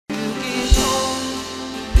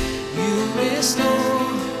restore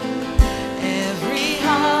every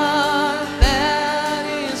heart that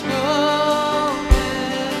is broken.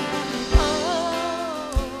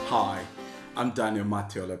 Oh. Hi, I'm Daniel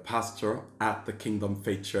Matiola, pastor at the Kingdom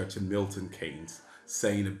Faith Church in Milton Keynes,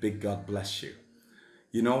 saying a big God bless you.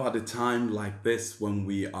 You know, at a time like this, when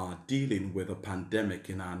we are dealing with a pandemic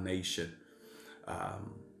in our nation,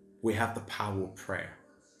 we have the power of prayer.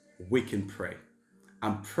 We can pray,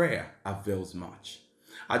 and prayer avails much.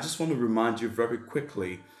 I just want to remind you very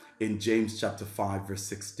quickly in James chapter 5, verse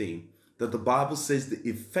 16, that the Bible says the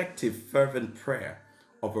effective, fervent prayer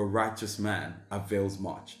of a righteous man avails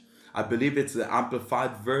much. I believe it's the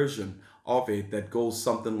amplified version of it that goes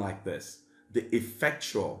something like this: the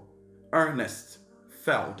effectual, earnest,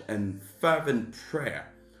 felt, and fervent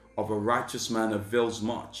prayer of a righteous man avails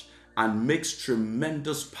much and makes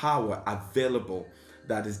tremendous power available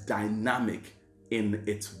that is dynamic in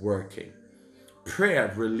its working.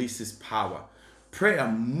 Prayer releases power. Prayer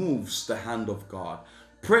moves the hand of God.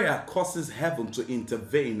 Prayer causes heaven to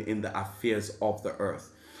intervene in the affairs of the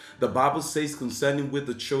earth. The Bible says concerning with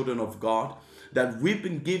the children of God that we've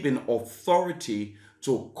been given authority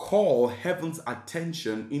to call heaven's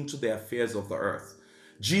attention into the affairs of the earth.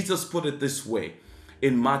 Jesus put it this way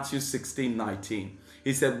in Matthew 16:19.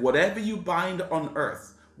 He said, whatever you bind on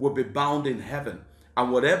earth will be bound in heaven,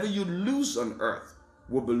 and whatever you loose on earth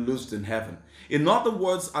will be loosed in heaven. In other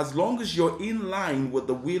words, as long as you're in line with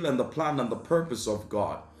the will and the plan and the purpose of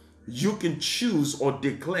God, you can choose or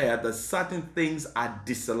declare that certain things are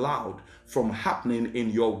disallowed from happening in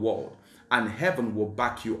your world, and heaven will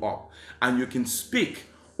back you up. And you can speak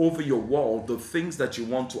over your world the things that you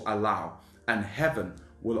want to allow, and heaven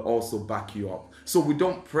will also back you up. So we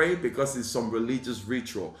don't pray because it's some religious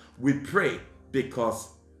ritual. We pray because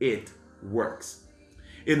it works.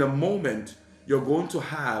 In a moment, you're going to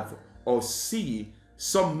have or see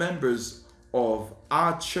some members of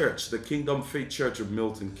our church, the Kingdom Faith Church of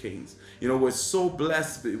Milton Keynes. You know, we're so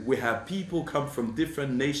blessed. We have people come from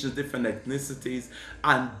different nations, different ethnicities,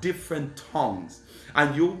 and different tongues.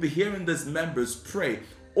 And you'll be hearing these members pray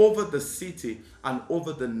over the city and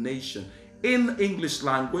over the nation in English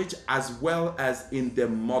language as well as in their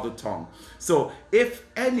mother tongue. So if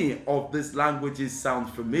any of these languages sound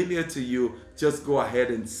familiar to you, just go ahead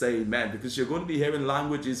and say amen, because you're going to be hearing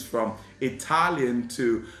languages from Italian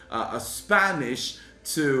to Spanish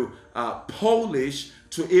to Polish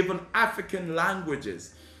to even African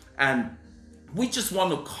languages. And we just want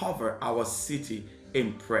to cover our city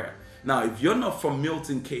in prayer. Now, if you're not from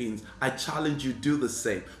Milton Keynes, I challenge you, do the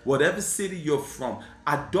same. Whatever city you're from,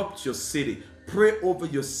 adopt your city. Pray over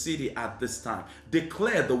your city at this time.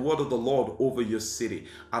 Declare the word of the Lord over your city.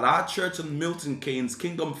 At our church in Milton Keynes,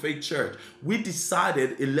 Kingdom Faith Church, we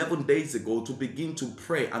decided 11 days ago to begin to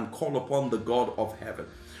pray and call upon the God of heaven.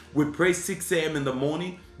 We pray 6 a.m. in the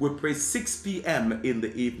morning. We pray 6 p.m. in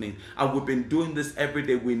the evening. And we've been doing this every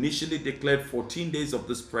day. We initially declared 14 days of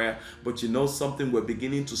this prayer. But you know something? We're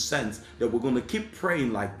beginning to sense that we're going to keep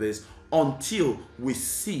praying like this until we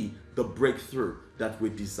see the breakthrough that we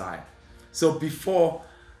desire. So before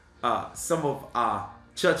some of our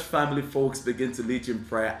church family folks begin to lead you in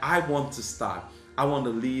prayer, I want to start. I want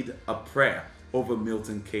to lead a prayer over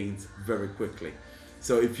Milton Keynes very quickly.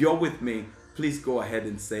 So if you're with me, please go ahead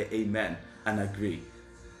and say amen and agree.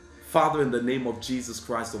 Father, in the name of Jesus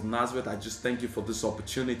Christ of Nazareth, I just thank you for this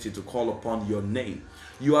opportunity to call upon your name.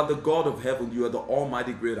 You are the God of heaven. You are the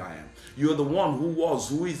almighty great I am. You are the one who was,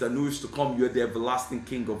 who is, and who is to come. You are the everlasting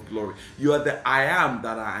King of glory. You are the I am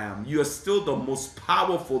that I am. You are still the most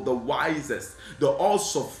powerful, the wisest, the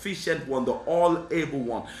all-sufficient one, the all-able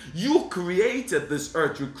one. You created this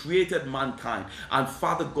earth. You created mankind. And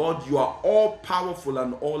Father God, you are all-powerful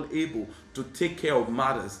and all-able to take care of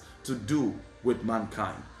matters to do with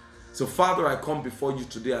mankind. So Father, I come before you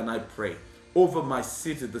today and I pray over my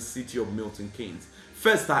city, the city of Milton Keynes.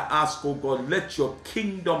 First, I ask, oh God, let your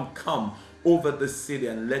kingdom come over the city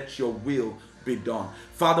and let your will be done.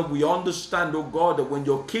 Father, we understand, oh God, that when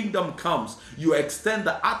your kingdom comes, you extend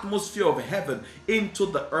the atmosphere of heaven into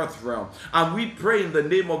the earth realm. And we pray in the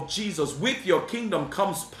name of Jesus, with your kingdom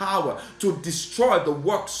comes power to destroy the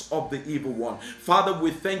works of the evil one. Father,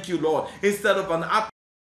 we thank you, Lord. Instead of an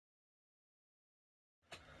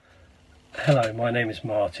Hello, my name is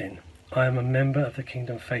Martin. I am a member of the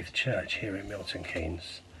Kingdom Faith Church here in Milton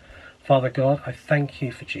Keynes. Father God, I thank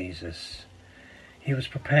you for Jesus. He was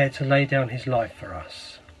prepared to lay down his life for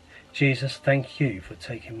us. Jesus, thank you for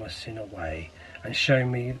taking my sin away and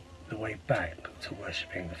showing me the way back to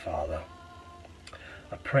worshipping the Father.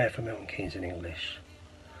 A prayer for Milton Keynes in English.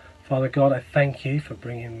 Father God, I thank you for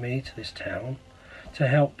bringing me to this town to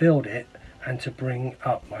help build it and to bring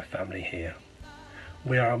up my family here.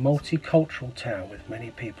 We are a multicultural town with many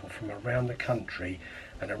people from around the country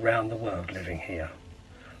and around the world living here.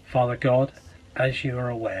 Father God, as you are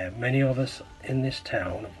aware, many of us in this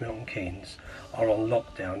town of Milton Keynes are on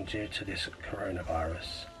lockdown due to this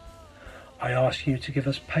coronavirus. I ask you to give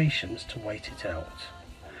us patience to wait it out,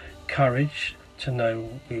 courage to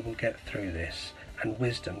know we will get through this, and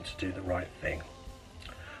wisdom to do the right thing.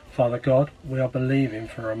 Father God, we are believing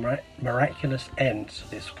for a miraculous end to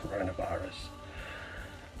this coronavirus,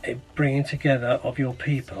 a bringing together of your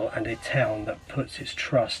people and a town that puts its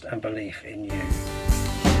trust and belief in you.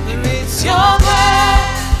 It's your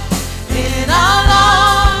breath in our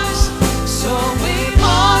lungs, so we pour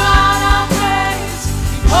out our praise,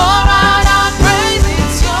 we pour out our praise,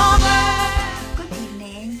 it's your breath. Good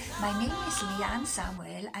evening, my name is Leanne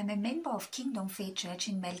Samuel. I'm a member of Kingdom Faith Church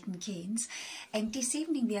in Milton Keynes, and this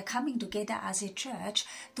evening we are coming together as a church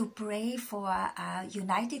to pray for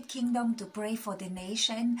United Kingdom, to pray for the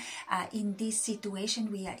nation in this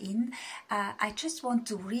situation we are in. I just want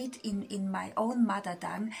to read in my own mother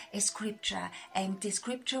tongue a scripture, and the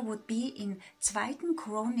scripture would be in 2.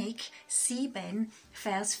 Chronik 7,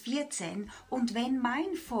 Vers 14. Und wenn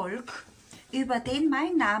mein Volk, über den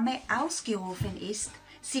mein Name ausgerufen ist,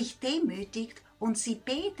 sich demütigt und sie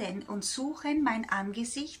beten und suchen mein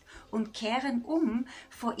Angesicht und kehren um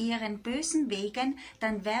vor ihren bösen Wegen,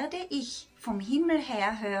 dann werde ich vom Himmel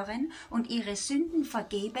her hören und ihre Sünden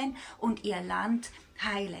vergeben und ihr Land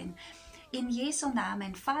heilen. In Jesu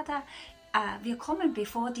Namen, Vater, wir kommen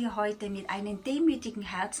bevor dir heute mit einem demütigen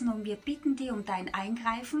Herzen und wir bitten dir um dein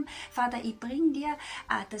Eingreifen. Vater, ich bringe dir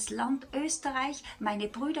das Land Österreich, meine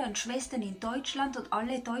Brüder und Schwestern in Deutschland und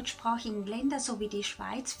alle deutschsprachigen Länder sowie die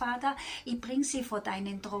Schweiz, Vater. Ich bringe sie vor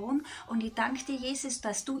deinen Thron und ich danke dir, Jesus,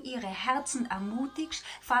 dass du ihre Herzen ermutigst.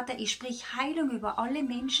 Vater, ich sprich Heilung über alle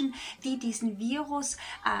Menschen, die diesen Virus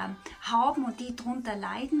haben und die darunter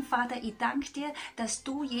leiden. Vater, ich danke dir, dass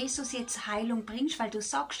du, Jesus, jetzt Heilung bringst, weil du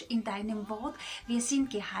sagst in deinem Wort, wir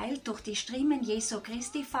sind geheilt durch die Striemen Jesu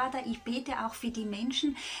Christi. Vater, ich bete auch für die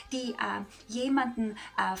Menschen, die jemanden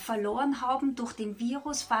verloren haben durch den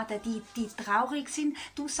Virus, Vater, die traurig sind.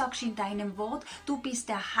 Du sagst in deinem Wort, du bist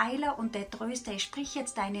der Heiler und der Tröster. Ich sprich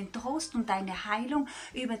jetzt deinen Trost und deine Heilung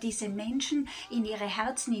über diese Menschen in ihre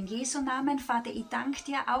Herzen in Jesu Namen. Vater, ich danke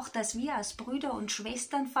dir auch, dass wir als Brüder und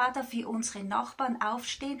Schwestern, Vater, für unsere Nachbarn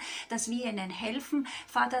aufstehen, dass wir ihnen helfen.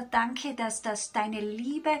 Vater, danke, dass deine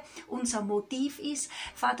Liebe unser Motiv ist.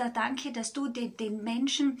 Vater, danke, dass du den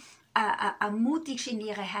Menschen ermutigst in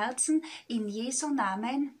ihre Herzen. In Jesu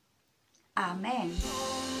Namen. Amen.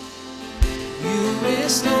 You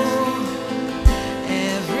restore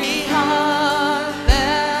every heart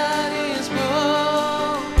that is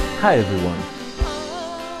broken. Hi everyone,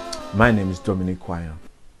 my name is Dominic Wire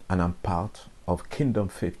and I'm part of Kingdom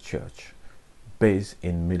Faith Church based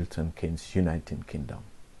in Milton Keynes, United Kingdom.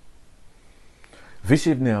 This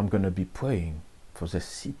evening I'm going to be praying for the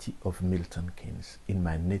city of Milton Keynes in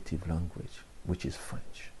my native language, which is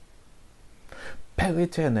French. Père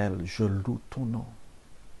éternel, je loue ton nom.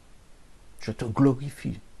 Je te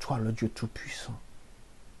glorifie, toi le Dieu Tout-Puissant.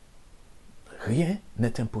 Rien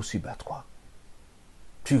n'est impossible à toi.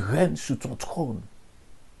 Tu règnes sur ton trône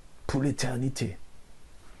pour l'éternité.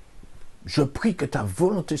 Je prie que ta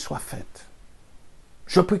volonté soit faite.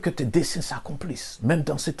 Je prie que tes desseins s'accomplissent, même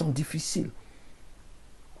dans ces temps difficiles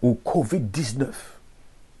où Covid-19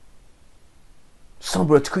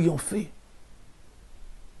 semble triompher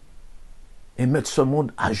et mettre ce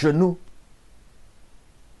monde à genoux,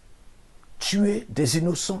 tuer des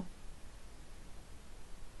innocents.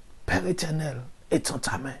 Père éternel, étends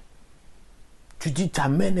ta main. Tu dis ta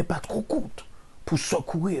main n'est pas trop courte pour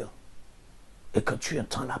secourir et que tu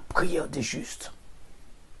entends la prière des justes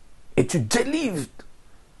et tu délivres.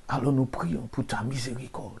 Alors nous prions pour ta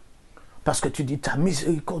miséricorde. Parce que tu dis ta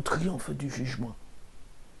miséricorde triomphe du jugement.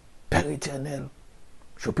 Père éternel,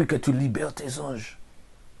 je prie que tu libères tes anges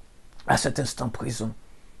à cet instant présent.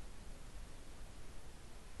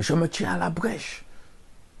 Je me tiens à la brèche,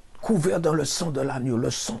 couvert dans le sang de l'agneau,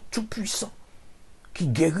 le sang tout-puissant, qui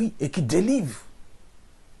guérit et qui délivre.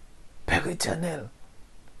 Père éternel,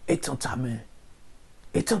 étends ta main.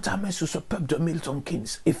 Étends ta main sur ce peuple de Milton Keynes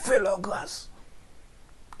et fais leur grâce.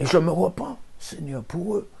 Et je me repens, Seigneur,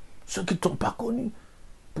 pour eux, ceux qui ne t'ont pas connu,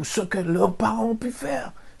 pour ce que leurs parents ont pu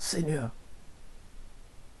faire, Seigneur,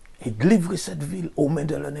 et livrer cette ville aux mains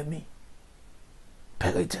de l'ennemi.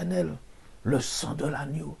 Père éternel, le sang de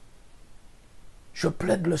l'agneau. Je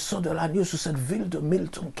plaide le sang de l'agneau sur cette ville de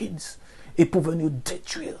Milton Keynes et pour venir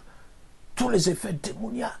détruire tous les effets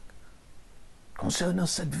démoniaques concernant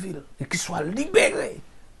cette ville et qu'ils soient libérés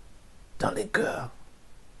dans les cœurs,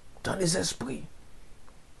 dans les esprits,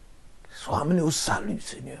 soient amenés au salut,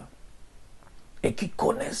 Seigneur. Et qu'ils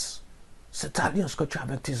connaissent cette alliance que tu as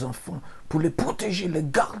avec tes enfants pour les protéger, les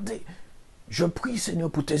garder. Je prie,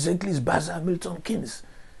 Seigneur, pour tes églises basées à Milton Keynes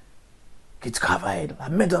qui travaillent la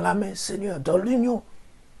main dans la main, Seigneur, dans l'union,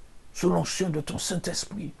 sous l'onction de ton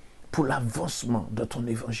Saint-Esprit, pour l'avancement de ton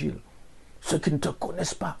évangile. Ceux qui ne te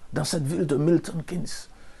connaissent pas dans cette ville de Milton Keynes,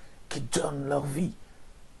 qui donnent leur vie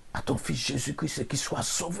à ton Fils Jésus-Christ et qui soient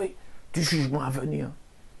sauvés du jugement à venir.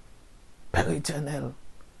 Père éternel,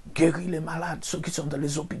 guéris les malades, ceux qui sont dans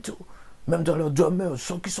les hôpitaux, même dans leurs demeures,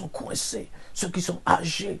 ceux qui sont coincés, ceux qui sont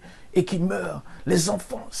âgés et qui meurent, les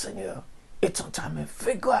enfants, Seigneur, étends ta main,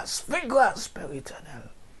 fais grâce, Père éternel.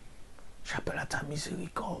 J'appelle à ta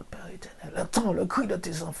miséricorde, Père éternel. Entends le cri de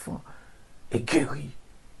tes enfants et guéris,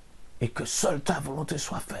 et que seule ta volonté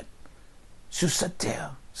soit faite sur cette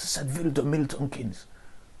terre, sur cette ville de Milton Keynes,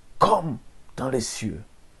 comme dans les cieux.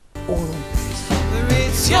 Au nom puissant.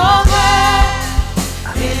 It's your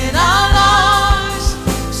breath in our lungs,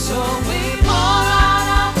 so we pour out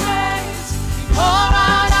our praise, we pour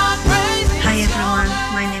out our praise. Hi everyone,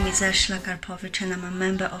 my name is Ursula Karpovich and I'm a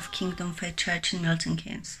member of Kingdom Faith Church in Milton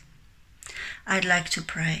Keynes. I'd like to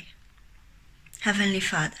pray. Heavenly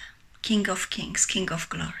Father, King of Kings, King of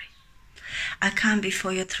Glory, I come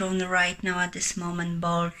before your throne right now at this moment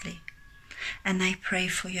boldly, and I pray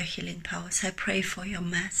for your healing powers. I pray for your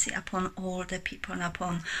mercy upon all the people and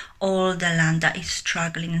upon all the land that is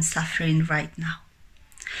struggling and suffering right now.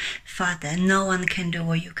 Father, no one can do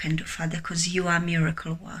what you can do, Father, because you are a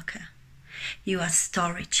miracle worker. You are a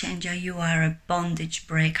story changer. You are a bondage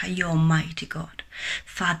breaker. You are Almighty God.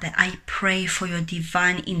 Father, I pray for your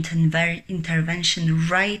divine intervention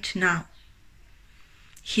right now.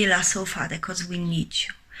 Heal us, oh Father, because we need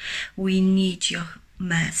you. We need your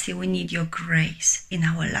mercy. We need your grace in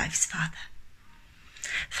our lives, Father.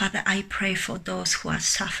 Father, I pray for those who are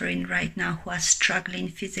suffering right now, who are struggling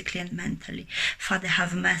physically and mentally. Father,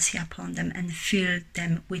 have mercy upon them and fill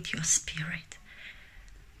them with your Spirit.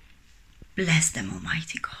 Bless them,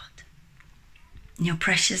 Almighty God. In your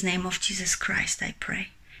precious name of Jesus Christ, I pray.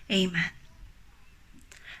 Amen.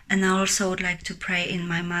 And I also would like to pray in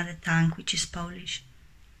my mother tongue, which is Polish.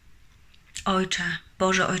 Ojcze,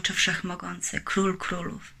 Boże Ojcze Wszechmogący, Król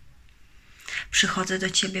Królów, przychodzę do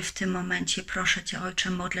Ciebie w tym momencie, proszę Cię, Ojcze,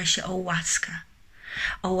 modlę się o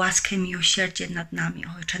łaskę i miłosierdzie nad nami,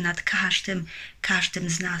 Ojcze, nad każdym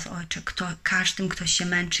z nas, Ojcze, każdym, kto się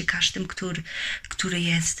męczy, każdym, który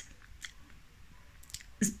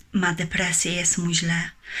ma depresję, jest mu źle.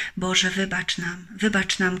 Boże,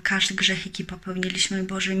 wybacz nam każdy grzech, jaki popełniliśmy.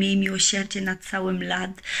 Boże, miej miłosierdzie nad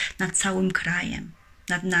całym krajem,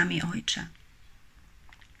 nad nami, Ojcze.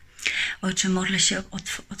 Ojcze, modlę się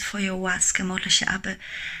o Twoją łaskę, modlę się,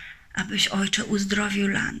 abyś, Ojcze, uzdrowił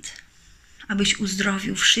land, abyś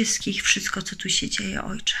uzdrowił wszystko, co tu się dzieje,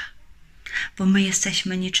 Ojcze. Bo my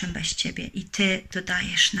jesteśmy niczym bez Ciebie i Ty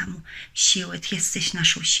dodajesz nam siły, Ty jesteś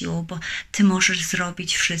naszą siłą, bo Ty możesz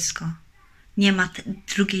zrobić wszystko. Nie ma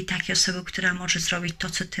drugiej takiej osoby, która może zrobić to,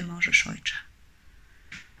 co Ty możesz, Ojcze.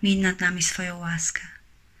 Miej nad nami swoją łaskę.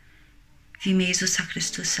 W imię Jezusa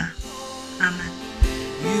Chrystusa. Amen.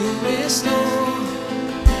 You restore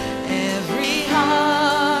every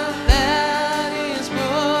heart that is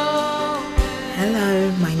broken.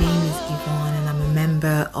 Hello, my name is Yvonne and I'm a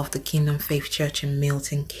member of the Kingdom Faith Church in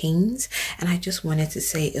Milton Keynes, and I just wanted to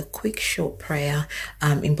say a quick short prayer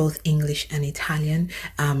in both English and Italian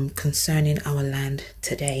concerning our land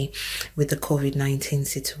today with the COVID-19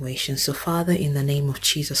 situation. So Father, in the name of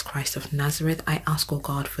Jesus Christ of Nazareth, I ask, oh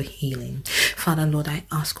God, for healing. Father, Lord, I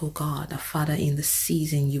ask, oh God, that Father, in the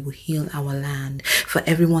season you will heal our land. For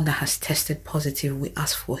everyone that has tested positive, we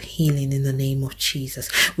ask for healing in the name of Jesus.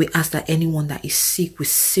 We ask that anyone that is sick with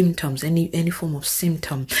symptoms, any form of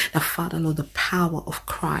symptom, that Father, Lord, the power of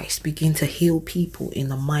Christ begin to heal people in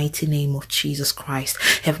the mighty name of Jesus Christ.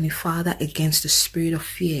 Heavenly Father, against the spirit of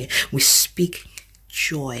fear, we speak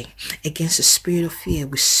joy. Against the spirit of fear,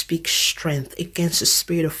 we speak strength. Against the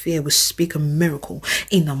spirit of fear, we speak a miracle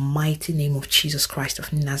in the mighty name of Jesus Christ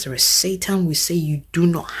of Nazareth. Satan, we say you do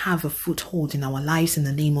not have a foothold in our lives in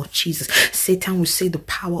the name of Jesus. Satan, we say the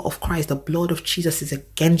power of Christ, the blood of Jesus is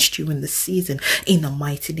against you in the season in the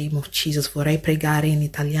mighty name of Jesus. Vorrei pregare in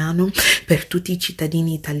italiano per tutti I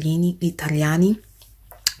cittadini italiani.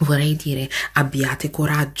 Vorrei dire, abbiate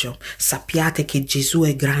coraggio, sappiate che Gesù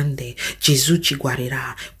è grande, Gesù ci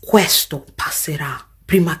guarirà, questo passerà.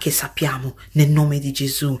 prima che sappiamo, nel nome di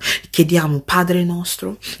Gesù. Chiediamo, Padre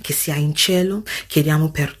nostro, che sia in cielo,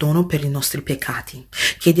 chiediamo perdono per i nostri peccati.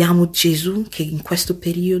 Chiediamo, Gesù, che in questo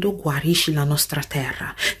periodo guarisci la nostra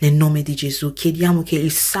terra, nel nome di Gesù. Chiediamo che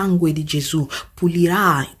il sangue di Gesù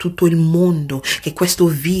pulirà tutto il mondo, che questo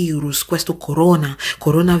virus, questo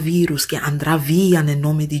coronavirus che andrà via nel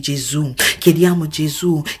nome di Gesù. Chiediamo,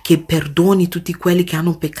 Gesù, che perdoni tutti quelli che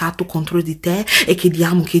hanno peccato contro di te, e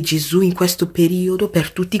chiediamo che Gesù in questo periodo, per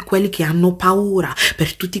tutti quelli che hanno paura,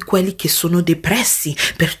 per tutti quelli che sono depressi,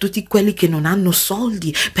 per tutti quelli che non hanno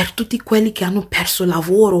soldi, per tutti quelli che hanno perso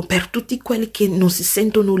lavoro, per tutti quelli che non si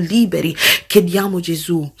sentono liberi, chiediamo,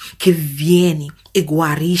 Gesù, che vieni e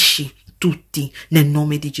guarisci tutti nel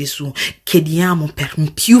nome di Gesù. Chiediamo per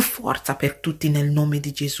più forza per tutti nel nome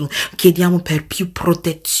di Gesù. Chiediamo per più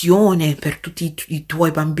protezione per tutti i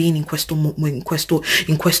tuoi bambini in questo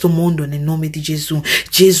mondo nel nome di Gesù.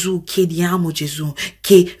 Gesù, chiediamo, Gesù,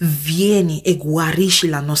 che vieni e guarisci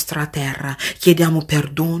la nostra terra. Chiediamo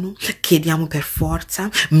perdono, chiediamo per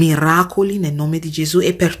forza, miracoli nel nome di Gesù,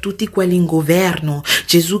 e per tutti quelli in governo.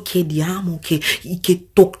 Gesù, chiediamo che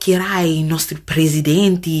toccherai i nostri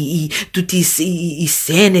presidenti, tutti i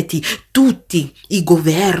senati, tutti i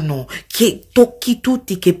governo, che tocchi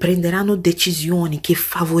tutti, che prenderanno decisioni, che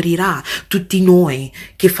favorirà tutti noi,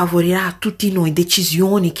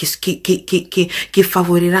 decisioni che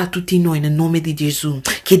favorirà tutti noi nel nome di Gesù.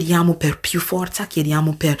 Chiediamo per più forza,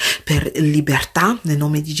 chiediamo per libertà nel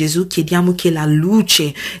nome di Gesù. Chiediamo che la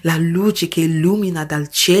luce che illumina dal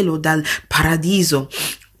cielo, dal paradiso,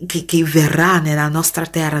 che verrà nella nostra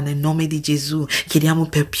terra nel nome di Gesù. Chiediamo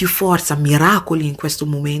per più forza, miracoli in questo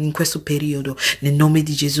momento, in questo periodo, nel nome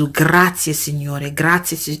di Gesù. Grazie Signore,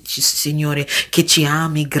 grazie Signore che ci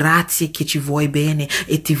ami, grazie che ci vuoi bene,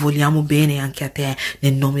 e ti vogliamo bene anche a te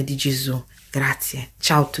nel nome di Gesù. Grazie,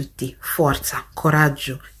 ciao a tutti, forza,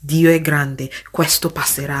 coraggio, Dio è grande, questo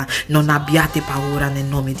passerà, non abbiate paura nel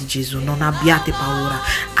nome di Gesù, non abbiate paura,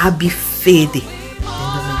 abbi fede nel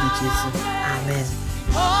nome di Gesù, amen.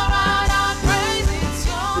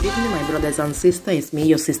 Good evening, my brothers and sisters. It's me,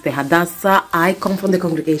 your sister Hadassah. I come from the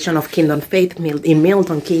congregation of Kingdom Faith in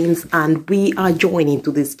Milton Keynes, and we are joining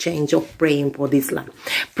to this change of praying for this land,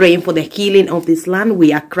 praying for the healing of this land.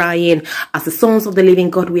 We are crying, as the sons of the living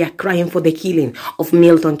God, we are crying for the healing of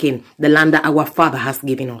Milton Keynes, the land that our Father has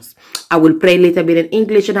given us. I will pray a little bit in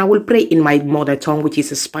English, and I will pray in my mother tongue, which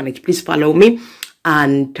is Spanish. Please follow me,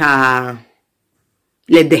 and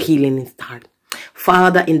let the healing start.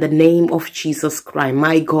 Father, in the name of Jesus Christ,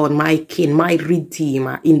 my God, my King, my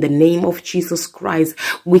Redeemer, in the name of Jesus Christ,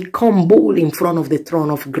 we come bold in front of the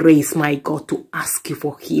throne of grace, my God, to ask you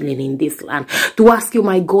for healing in this land, to ask you,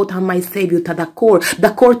 my God and my Savior, to the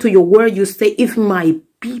core to your word. You say, if my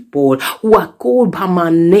people who are called by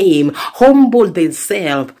my name humble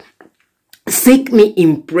themselves, seek me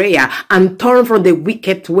in prayer, and turn from the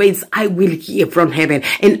wicked ways, I will hear from heaven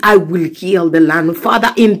and I will heal the land.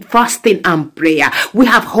 Father, in fasting and prayer, we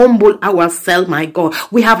have humbled ourselves, my God.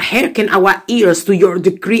 We have hearkened our ears to your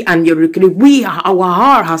decree and your decree. Our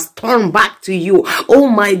heart has turned back to you, oh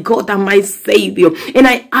my God and my Savior. And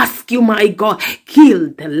I ask you, my God,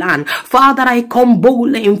 heal the land. Father, I come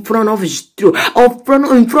boldly in front of you,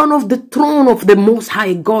 in front of the throne of the Most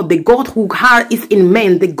High God, the God who heart is in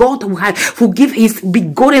man, the God who give his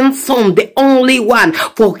begotten Son, the only one,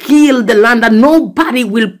 for heal the land, that nobody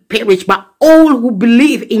will perish, but all who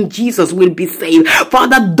believe in Jesus will be saved.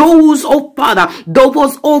 Father, those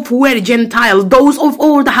of who were Gentiles, those of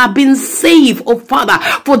all that have been saved, oh Father,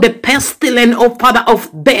 for the pestilence, oh Father, of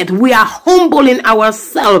death, we are humbling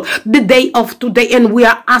ourselves the day of today, and we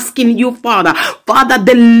are asking you, Father,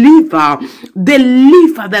 deliver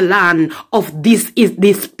the land of this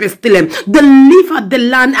pestilence, deliver the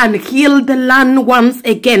land and heal the land once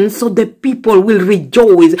again, so the people will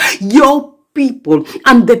rejoice. Your people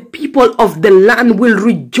and the people of the land will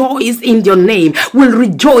rejoice in your name, will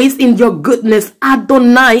rejoice in your goodness.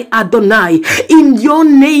 Adonai, Adonai, in your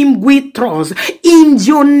name we trust, in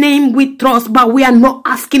your name we trust. But we are not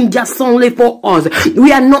asking just only for us,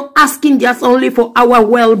 we are not asking just only for our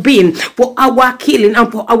well-being, for our healing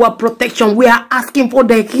and for our protection. We are asking for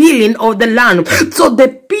the healing of the land, so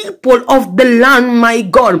the people of the land, my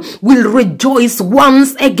God, will rejoice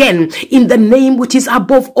once again in the name which is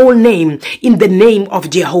above all name, in the name of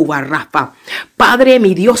Jehovah Rapha. Padre,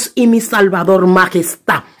 mi Dios y mi Salvador,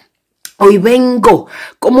 majestad. Hoy vengo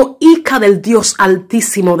como hija del Dios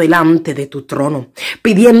Altísimo delante de tu trono,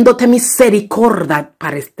 pidiéndote misericordia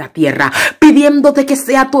para esta tierra, pidiéndote que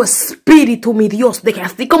sea tu espíritu, mi Dios, de que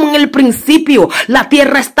así como en el principio la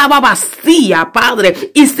tierra estaba vacía,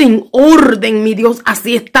 Padre, y sin orden, mi Dios,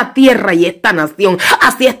 así esta tierra y esta nación,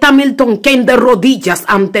 así está Milton Keynes de rodillas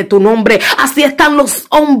ante tu nombre, así están los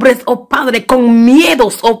hombres, oh Padre, con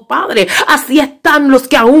miedos, oh Padre, así están los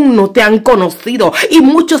que aún no te han conocido, y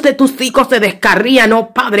muchos de tus hijos se descarrían,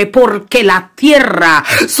 oh Padre, porque la tierra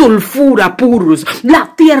sulfura pus,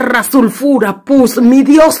 la tierra sulfura pus, mi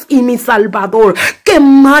Dios y mi Salvador. ¿Qué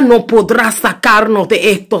mano podrá sacarnos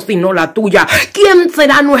de esto sino la tuya? ¿Quién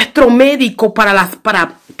será nuestro médico para las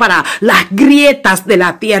grietas de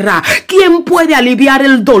la tierra? ¿Quién puede aliviar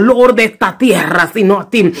el dolor de esta tierra sino a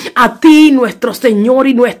ti? A ti, nuestro Señor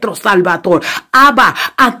y nuestro Salvador. Abba,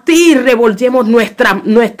 a ti revolvemos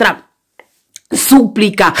nuestra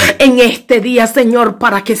súplica en este día, Señor,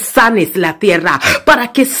 para que sanes la tierra,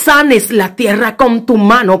 con tu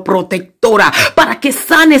mano protectora, para que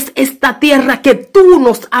sanes esta tierra que tú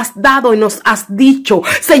nos has dado y nos has dicho,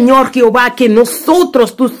 Señor Jehová, que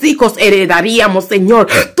nosotros, tus hijos, heredaríamos, Señor.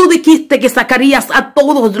 Tú dijiste que sacarías a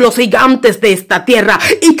todos los gigantes de esta tierra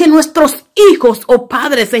y que nuestros hijos, oh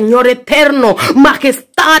Padre, Señor eterno,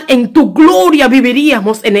 majestad, en tu gloria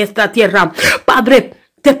viviríamos en esta tierra. Padre,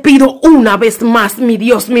 te pido una vez más, mi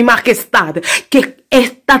Dios, mi majestad, que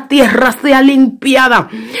esta tierra sea limpiada,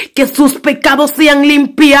 que sus pecados sean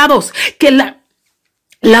limpiados, que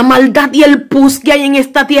la maldad y el pus que hay en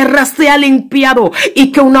esta tierra sea limpiado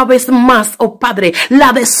y que una vez más, oh Padre,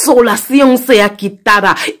 la desolación sea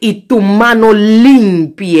quitada y tu mano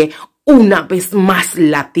limpie una vez más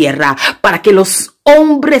la tierra, para que los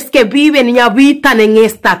hombres que viven y habitan en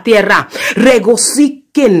esta tierra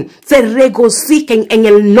se regocijen en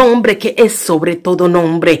el nombre que es sobre todo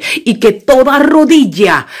nombre, y que toda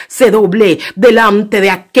rodilla se doble delante de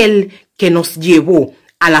aquel que nos llevó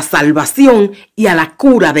a la salvación y a la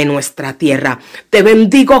cura de nuestra tierra. Te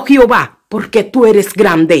bendigo, Jehová, porque tú eres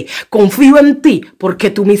grande. Confío en ti, porque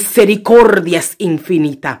tu misericordia es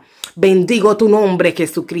infinita. Bendigo tu nombre,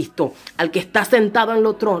 Jesucristo, al que está sentado en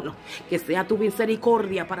los tronos. Que sea tu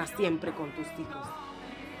misericordia para siempre con tus hijos.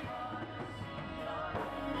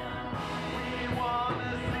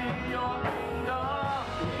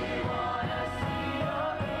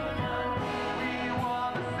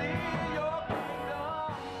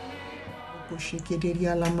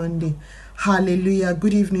 Hallelujah.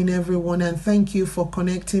 Good evening, everyone, and thank you for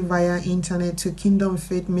connecting via internet to Kingdom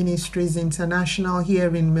Faith Ministries International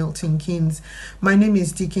here in Milton Keynes. My name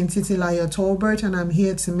is Deacon Titilayo Tolbert, and I'm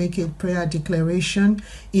here to make a prayer declaration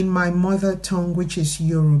in my mother tongue, which is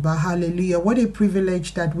Yoruba. Hallelujah. What a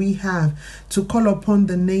privilege that we have to call upon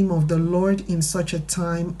the name of the Lord in such a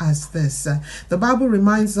time as this. The Bible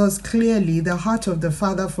reminds us clearly the heart of the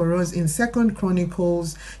Father for us in 2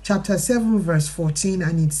 Chronicles chapter 7 verse 14,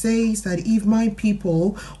 and it says that if my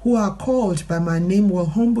people who are called by my name will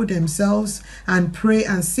humble themselves and pray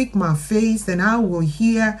and seek my face, then I will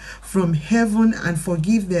hear from heaven and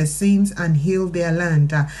forgive their sins and heal their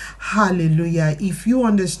land. Hallelujah. If you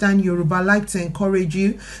understand Yoruba, I'd like to encourage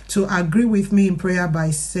you to agree with me in prayer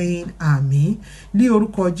by saying Àmín. Ní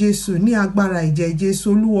orúkọ Jésù, ní agbára ìjẹ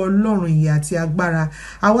Jésù, Olúwa Ọlọ́run ìyè àti agbára,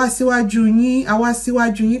 àwa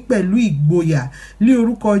síwájú yín pẹ̀lú ìgboyà. Ní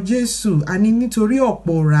orúkọ Jésù, àní nítorí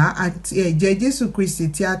ọ̀pọ̀ ọ̀rá àti ẹ̀jẹ̀ Jésù Kristi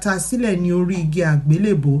tí a ta sílẹ̀ ní orí igi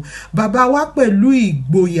àgbélébùú. Bàbá wa pẹ̀lú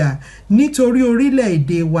ìgboyà nítorí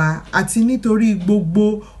orílẹ̀-èdè wa àti nítorí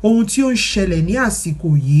gbogbo ohun tí ó ń ṣẹlẹ̀ ní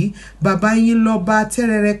àsìkò yìí. Bàbá yín lọ́ba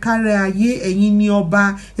tẹ́rẹrẹ kárí ayé, ẹ̀yin ni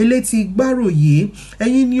ọba elétí gbáròyé,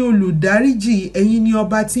 ẹ̀yin ni olùdáríjì, ẹ̀yin ni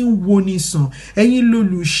ọba tí ń woni sàn, ẹ̀yin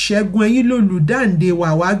lolùṣẹ́gun, ẹ̀yin lolùdáǹdè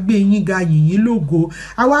wa, wá gbé yín ga, yìn yín lógo.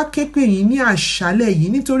 Àwa ké pè yín ní àṣálẹ́ yìí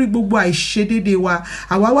nítorí gbogbo àìṣedéédé wa.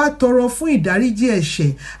 Àwa wá tọrọ fún ìdáríjì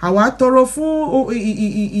ẹ̀ṣẹ̀, àwa tọrọ fún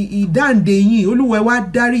ìdáǹdè yín. Olúwa ẹ wá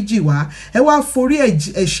dáríjì wá, ẹ wá forí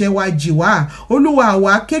ẹ̀ṣẹ̀ wa jì wá. Olúwa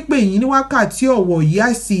àwa ké pè yín ní wákàtí ọ̀wọ̀ yìí,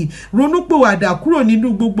 á sì ronúpìwàdà kúrò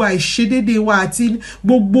nínú gbogbo àìṣedéédé wa àti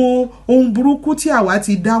gbogbo ohun burúkú tí àwa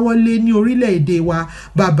ti dáwọ́lé ní orílẹ̀-èdè wa.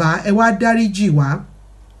 Bàbá ẹ wá dáríjì wá,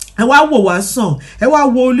 ẹ wá wò wá sàn, ẹ wá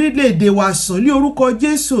wo orílẹ̀-èdè wa sàn ní orúkọ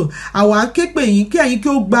Jésù. Àwa ń ké pè yín kí ẹ̀yin kí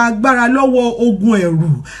ó gba agbára lọ́wọ́ ogun ẹ̀rù.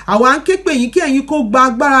 Àwa ń ké pè yín kí ẹ̀yin kó gba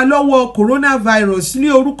agbára lọ́wọ́ coronavirus ní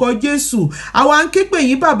orúkọ Jésù. Àwa ń ké pè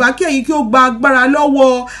yín bàbá kí ẹ̀yin kí ó gba agbára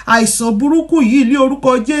lọ́wọ́ àìsàn burúkú yìí ní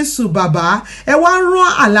orúkọ Jésù. Bàbá ẹ wá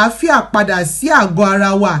rán àlàáfíà padà sí àgọ́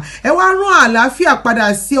ara wa, ẹ wá rán àlàáfíà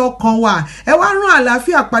padà sí ọkàn wa, ẹ wá rán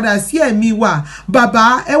àlàáfíà padà sí ẹ̀mí wa.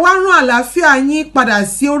 Bàbá ẹ wá rán àlàáfíà yín padà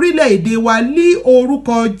sí orílẹ̀-èdè wa ní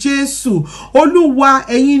orúkọ Jésù. Olúwa,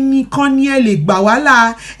 ẹ̀yin nìkan ni ẹ lè gbà wá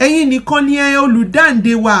là, ẹ̀yin nìkan ni ẹ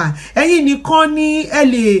olùdáǹdè wa, ẹ̀yin nìkan ni ẹ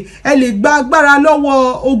lè gba agbára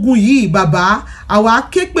lọ́wọ́ ogun yìí bàbá. Àwa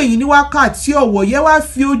ké pè yín ní wákàtí ọ̀wọ̀ yẹ wá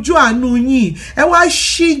fi ojú àánú yín, ẹ wá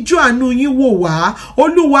ṣíjú àánú yín wò wá.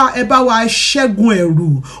 Olúwa, ẹ bá wa ṣẹ́gun ẹ̀rù.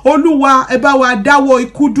 Olúwa, ẹ bá wa dáwọ́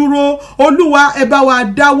ikú dúró. Olúwa, ẹ bá wa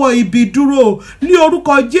dáwọ́ ibi dúró. Ní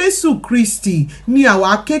orúkọ Jésù Kristi ni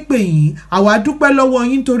àwa ké pè yín. Àwa dúpẹ́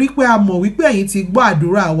lọ́wọ́ yín torí pé a mọ̀ wípé ẹ̀yin ti gbọ́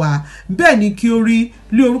àdúrà wa. Bẹ́ẹ̀ ni kí ó rí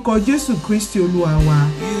ní orúkọ Jésù Kristi Olúwa wa.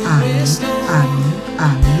 Àmín, àmín,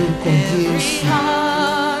 àmín lórúkọ Jésù.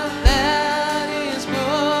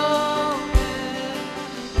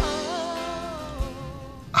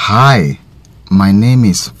 Hi, my name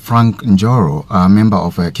is Frank Njoro, a member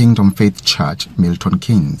of a Kingdom Faith Church, Milton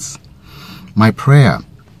Keynes. My prayer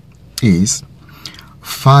is,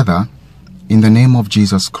 Father, in the name of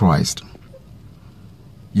Jesus Christ,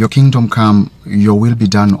 your kingdom come, your will be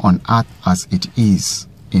done on earth as it is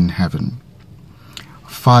in heaven.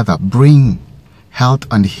 Father, bring health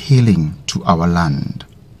and healing to our land.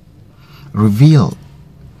 Reveal,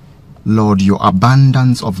 Lord, your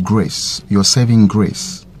abundance of grace, your saving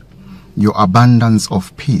grace, your abundance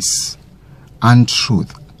of peace and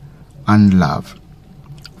truth and love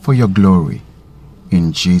for your glory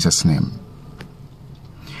in Jesus' name.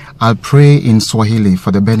 I'll pray in Swahili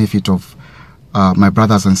for the benefit of my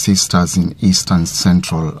brothers and sisters in East and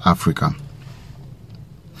Central Africa.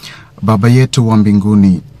 Baba yetu wa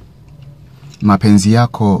mbinguni, mapenzi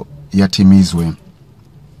yako yatimizwe.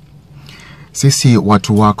 Sisi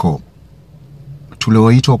watu wako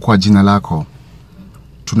tulioitwa kwa jina lako,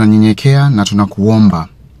 tunanyenyekea na tunakuomba.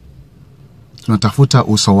 Tunatafuta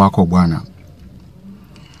uso wako Bwana.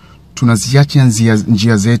 Tunaziacha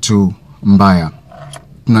njia zetu mbaya.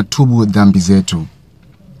 Tunatubu dhambi zetu.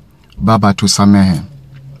 Baba, tusamehe.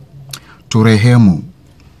 Turehemu.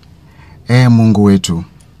 Mungu wetu,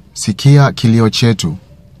 sikia kilio chetu.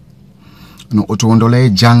 Na utuondolee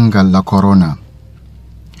janga la korona.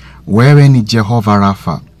 Wewe ni Jehova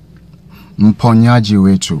Rafa, mponyaji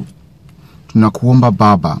wetu. Tunakuomba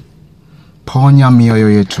Baba, ponya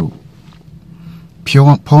mioyo yetu.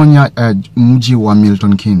 Ponya mji wa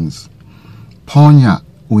Milton Keynes. Ponya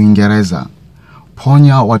Uingereza.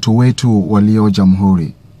 Ponya watu wetu walio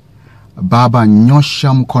jamhuri. Baba,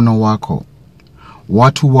 nyosha mkono wako.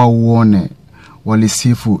 Watu wauone,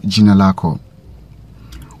 walisifu jina lako.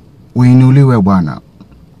 Uinuliwe Bwana.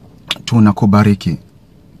 Tunakubariki.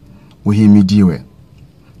 Uhimidiwe.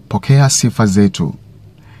 Pokea sifa zetu.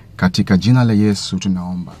 Katika jina la Yesu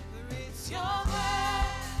tunaomba.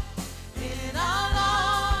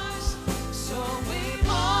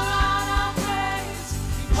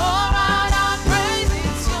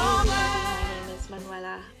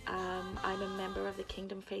 I'm a member of the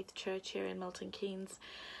Kingdom Faith Church here in Milton Keynes,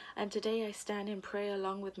 and today I stand in prayer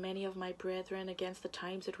along with many of my brethren against the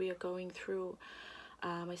times that we are going through.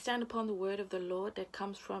 I stand upon the word of the Lord that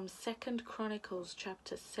comes from 2 Chronicles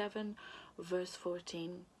chapter 7 verse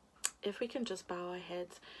 14. If we can just bow our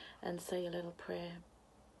heads and say a little prayer.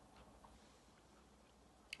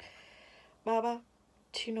 Baba,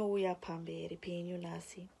 tinouya pamberi penyu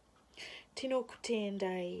nasi.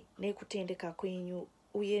 Tinokutendai nekutendeka kwenyu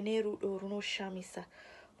uye nerudo runoshamisa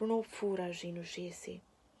runopfuura zvinhu zvese.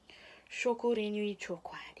 Shoko renyu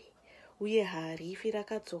ichokwadi uye harifi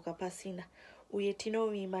rakadzoka pasina, uye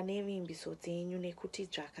tinovimba nevimbiso dzenyu nekuti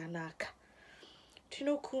zvakanaka.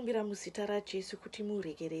 Tinokumbira muzita raJesu kuti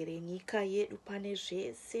muregerere nyika yedu pane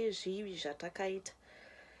zvese zvivi zvatakaita.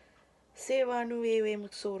 Sevanhu vewe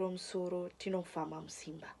musoro tinofamba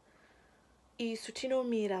musimba. Isu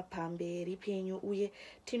tinomira pamberi penyu uye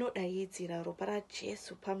tinodaidzira ropa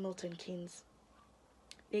raJesu paMilton Keynes.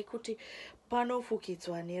 Nekuti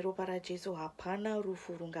panofukidzwa neropa raJesu hapana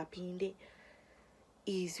rufu rungapinde.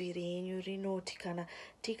 Izwi renyu rinoti kana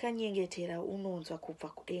tikanyengetera unonzwa kubva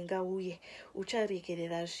kudenga uye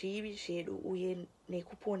ucharegerera zvivi zvedu uye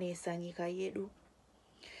nekuponesa nyika yedu.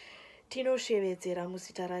 Tinoshevedzera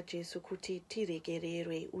muzita raJesu kuti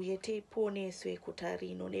tiregererwe uye tiponeswe guta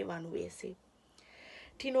rino nevanhu vese.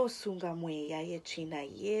 Tinosunga mweya yetsvina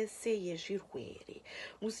yese yezvirwere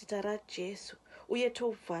muzita raJesu uye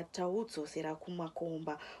tobva taudzosera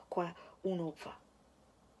kumakomba kwa unobva.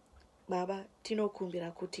 Baba,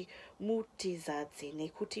 tinokumbira kuti mutizadze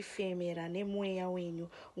nekutifemera nemweya wenyu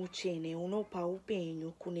mutsvene unopa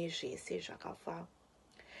upenyu kune zvese zvakafa.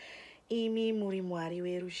 Imi muri Mwari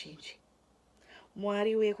weruzhinji,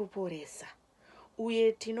 Mwari wekuporesa,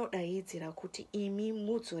 uye tinodaidzira kuti imi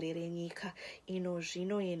mudzorere nyika ino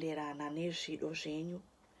zvinoenderana nezvido zvenyu.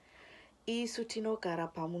 isu tinogara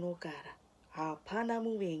pamunogara, hapana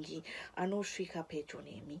muvengi anosvika pedyo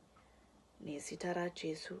nemi. Nezita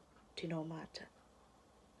raJesu tinomata.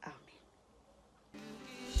 Amen.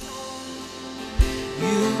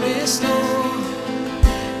 You restore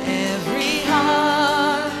every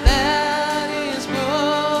heart that is broken.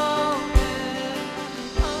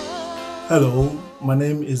 Hello, my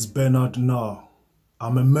name is Bernard Nah.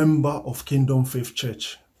 I'm a member of Kingdom Faith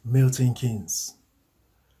Church, Milton Keynes.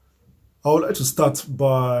 I would like to start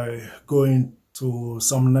by going to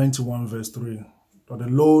Psalm 91 verse 3, that the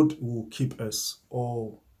Lord will keep us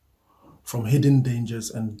all from hidden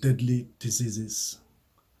dangers and deadly diseases.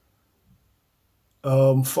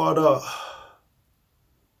 Father,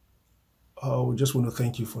 we just want to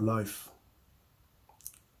thank you for life.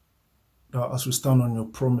 That as we stand on your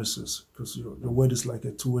promises, because your word is like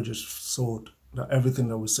a two-edged sword, that everything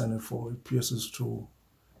that we send it for, it pierces through,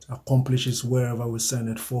 accomplishes wherever we send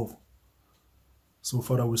it for. So,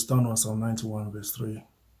 Father, we stand on Psalm 91, verse 3.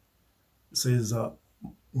 It says that,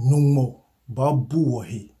 no more,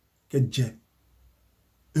 babuwahi, keje,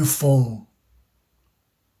 ifon,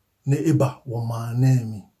 ne eba,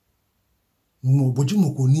 wamanemi, no more,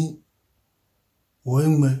 bojimoko ni,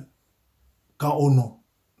 woenme, ka ono,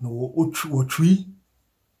 no wo tree,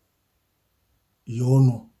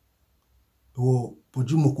 yono, wo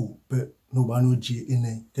bojimoko, pe, no bano ji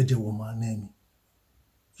ene, keje wamanemi.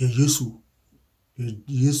 Ye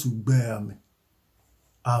Yesu bear me.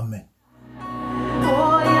 Amen.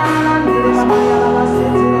 Hello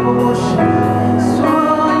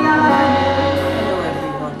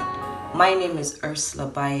everyone, my name is Ursula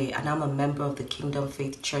Baye and I'm a member of the Kingdom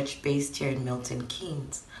Faith Church based here in Milton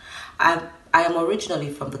Keynes. I am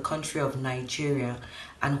originally from the country of Nigeria,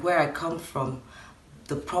 and where I come from,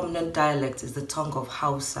 the prominent dialect is the tongue of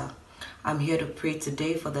Hausa. I'm here to pray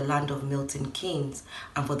today for the land of Milton Keynes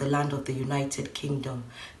and for the land of the United Kingdom.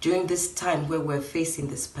 During this time where we're facing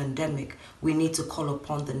this pandemic, we need to call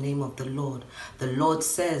upon the name of the Lord. The Lord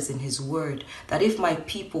says in his word that if my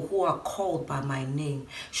people who are called by my name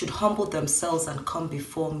should humble themselves and come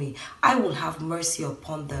before me, I will have mercy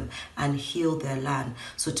upon them and heal their land.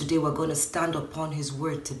 So today we're going to stand upon his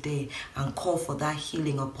word today and call for that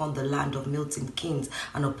healing upon the land of Milton Keynes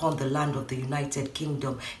and upon the land of the United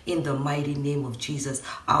Kingdom in the mighty name of Jesus.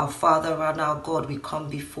 Our Father and our God, we come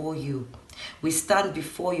before you. We stand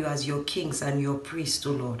before you as your kings and your priests,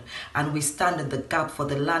 O Lord, and we stand in the gap for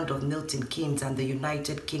the land of Milton Keynes and the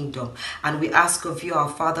United Kingdom. And we ask of you, our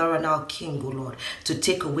Father and our King, O Lord, to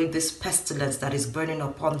take away this pestilence that is burning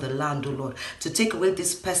upon the land, O Lord, to take away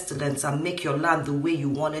this pestilence and make your land the way you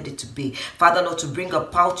wanted it to be. Father, Lord, to bring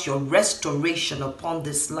about your restoration upon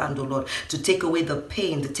this land, O Lord, to take away the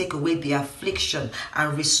pain, to take away the affliction,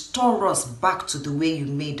 and restore us back to the way you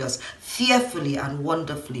made us, fearfully and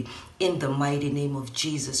wonderfully. In the mighty name of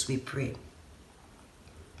Jesus we pray.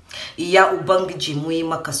 Ya ubangiji mui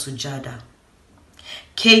maka sujada.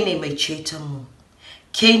 Kene mai mu.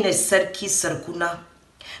 Kene sarki sarkuna.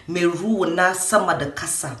 Mai ruwa sama da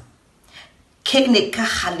kasa. Kene ka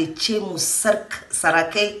halice mu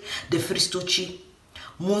sarakai da firistoci.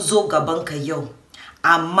 Mun zo gabanka yau.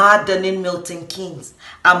 A madanin Milton Keynes.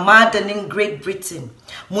 A madanin Great Britain.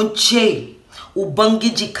 Mun ce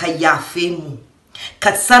ubangiji ka yafe mu.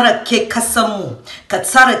 Katsara ke kasanmu,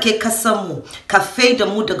 ka faida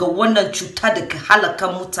mu daga wannan cuta da ke halaka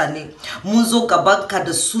mutane. Mun zo gabanka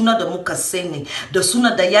da suna da muka sani, da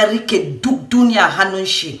suna da ya rike duk duniya hannun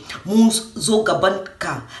shi. Mun zo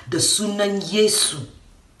gabanka da sunan Yesu.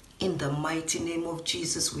 In the mighty name of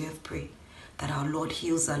Jesus we have prayed that our Lord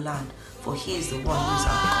heals our land, for he is the one who is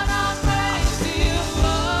our God.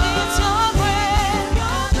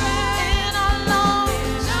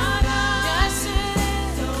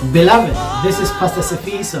 Beloved, this is Pastor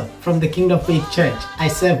Sefiso from the Kingdom Faith Church. I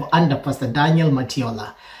serve under Pastor Daniel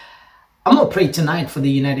Matiola. I'm going to pray tonight for the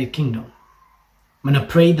United Kingdom. I'm going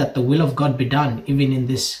to pray that the will of God be done even in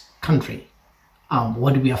this country.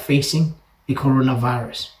 What we are facing, the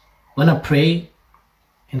coronavirus. I'm going to pray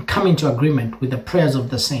and come into agreement with the prayers of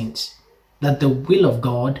the saints that the will of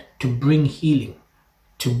God to bring healing,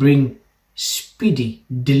 to bring speedy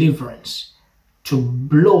deliverance, to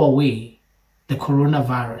blow away the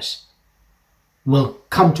coronavirus will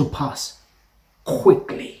come to pass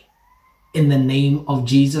quickly in the name of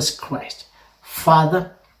Jesus Christ.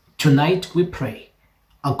 Father, tonight we pray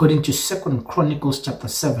according to 2 Chronicles chapter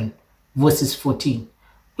 7 verses 14,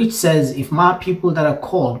 which says, if my people that are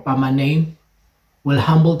called by my name will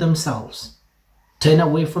humble themselves, turn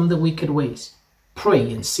away from the wicked ways, pray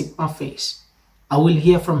and seek my face, I will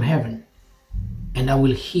hear from heaven and I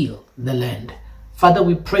will heal the land. Father,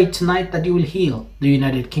 we pray tonight that you will heal the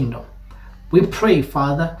United Kingdom. We pray,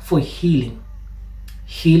 Father, for healing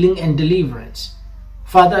and deliverance.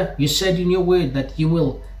 Father, you said in your word that you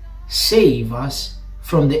will save us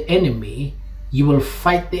from the enemy. You will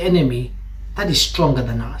fight the enemy that is stronger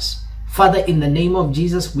than us. Father, in the name of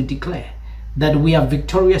Jesus, we declare that we are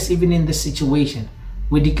victorious even in this situation.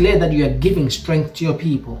 We declare that you are giving strength to your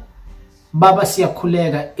people. Baba,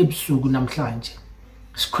 siyakhuleka ebusuku namhlanje.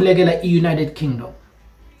 Sikhulekela i-United Kingdom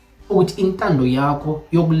ukuthi intando yakho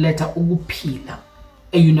yokuletha ukuphila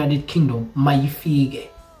e-United Kingdom mayifike.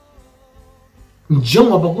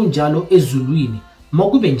 Njengoba kunjalo ezulwini,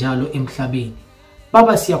 makube njalo emhlabeni.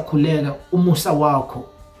 Baba, siyakhuleka umusa wakho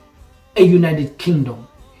e-United Kingdom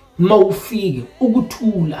mawufike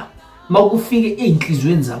ukuthula, mawufike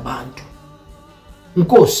einhlizweni zabantu.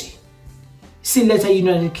 Nkosi, siletha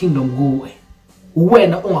i-United Kingdom kuwe,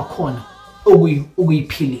 wena ongakhona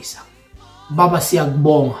ukuyiphilisa. Baba,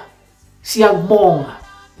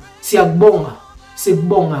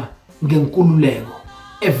 sikubonga ngenkululeko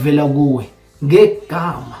evela kuwe,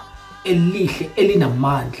 ngegama elihle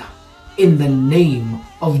elinamandla. In the name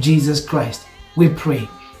of Jesus Christ, we pray.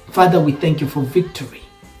 Father, we thank you for victory.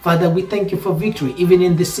 Father, we thank you for victory. Even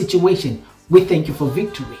in this situation, we thank you for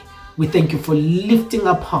victory. We thank you for lifting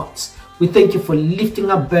up hearts. We thank you for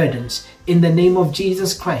lifting up burdens. In the name of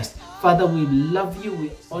Jesus Christ. Father, we love you.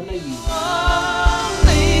 We honor you.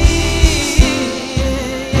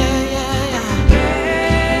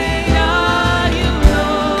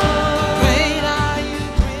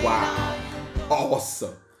 Wow.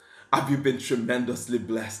 Awesome. Have you been tremendously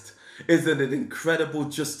blessed? Isn't it incredible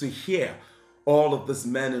just to hear all of these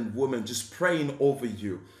men and women just praying over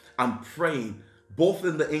you and praying both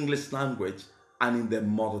in the English language and in their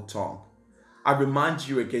mother tongue? I remind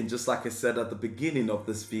you again, just like I said at the beginning of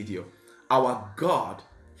this video, our God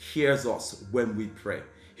hears us when we pray.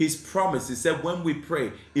 His promise, he said, when we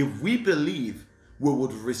pray, if we believe, we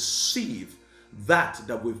would receive that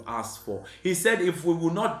we've asked for. He said, if we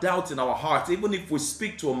will not doubt in our hearts, even if we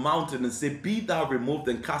speak to a mountain and say, be thou removed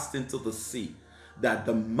and cast into the sea, that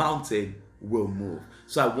the mountain will move.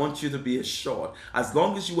 So I want you to be assured, as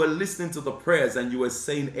long as you were listening to the prayers and you were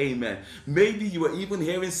saying amen, maybe you were even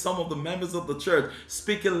hearing some of the members of the church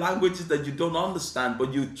speaking languages that you don't understand,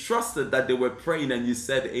 but you trusted that they were praying and you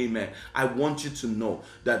said amen. I want you to know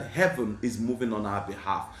that heaven is moving on our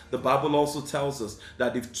behalf. The Bible also tells us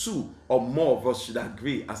that if two or more of us should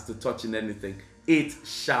agree as to touching anything, it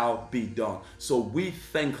shall be done. So we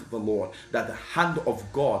thank the Lord that the hand of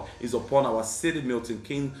God is upon our city, Milton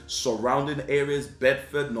Keynes, surrounding areas,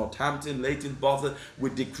 Bedford, Northampton, Leighton Buzzard. We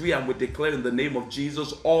decree and we declare in the name of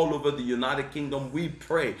Jesus all over the United Kingdom. We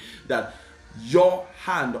pray that your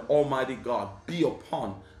hand, Almighty God, be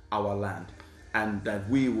upon our land and that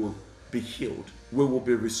we will be healed, we will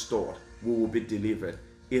be restored, we will be delivered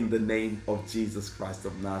in the name of Jesus Christ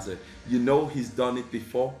of Nazareth. You know he's done it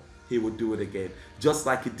before. He will do it again. Just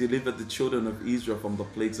like he delivered the children of Israel from the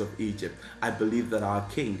plagues of Egypt, I believe that our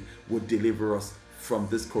King will deliver us from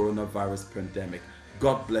this coronavirus pandemic.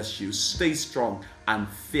 God bless you. Stay strong and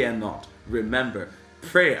fear not. Remember,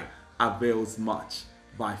 prayer avails much.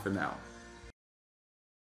 Bye for now.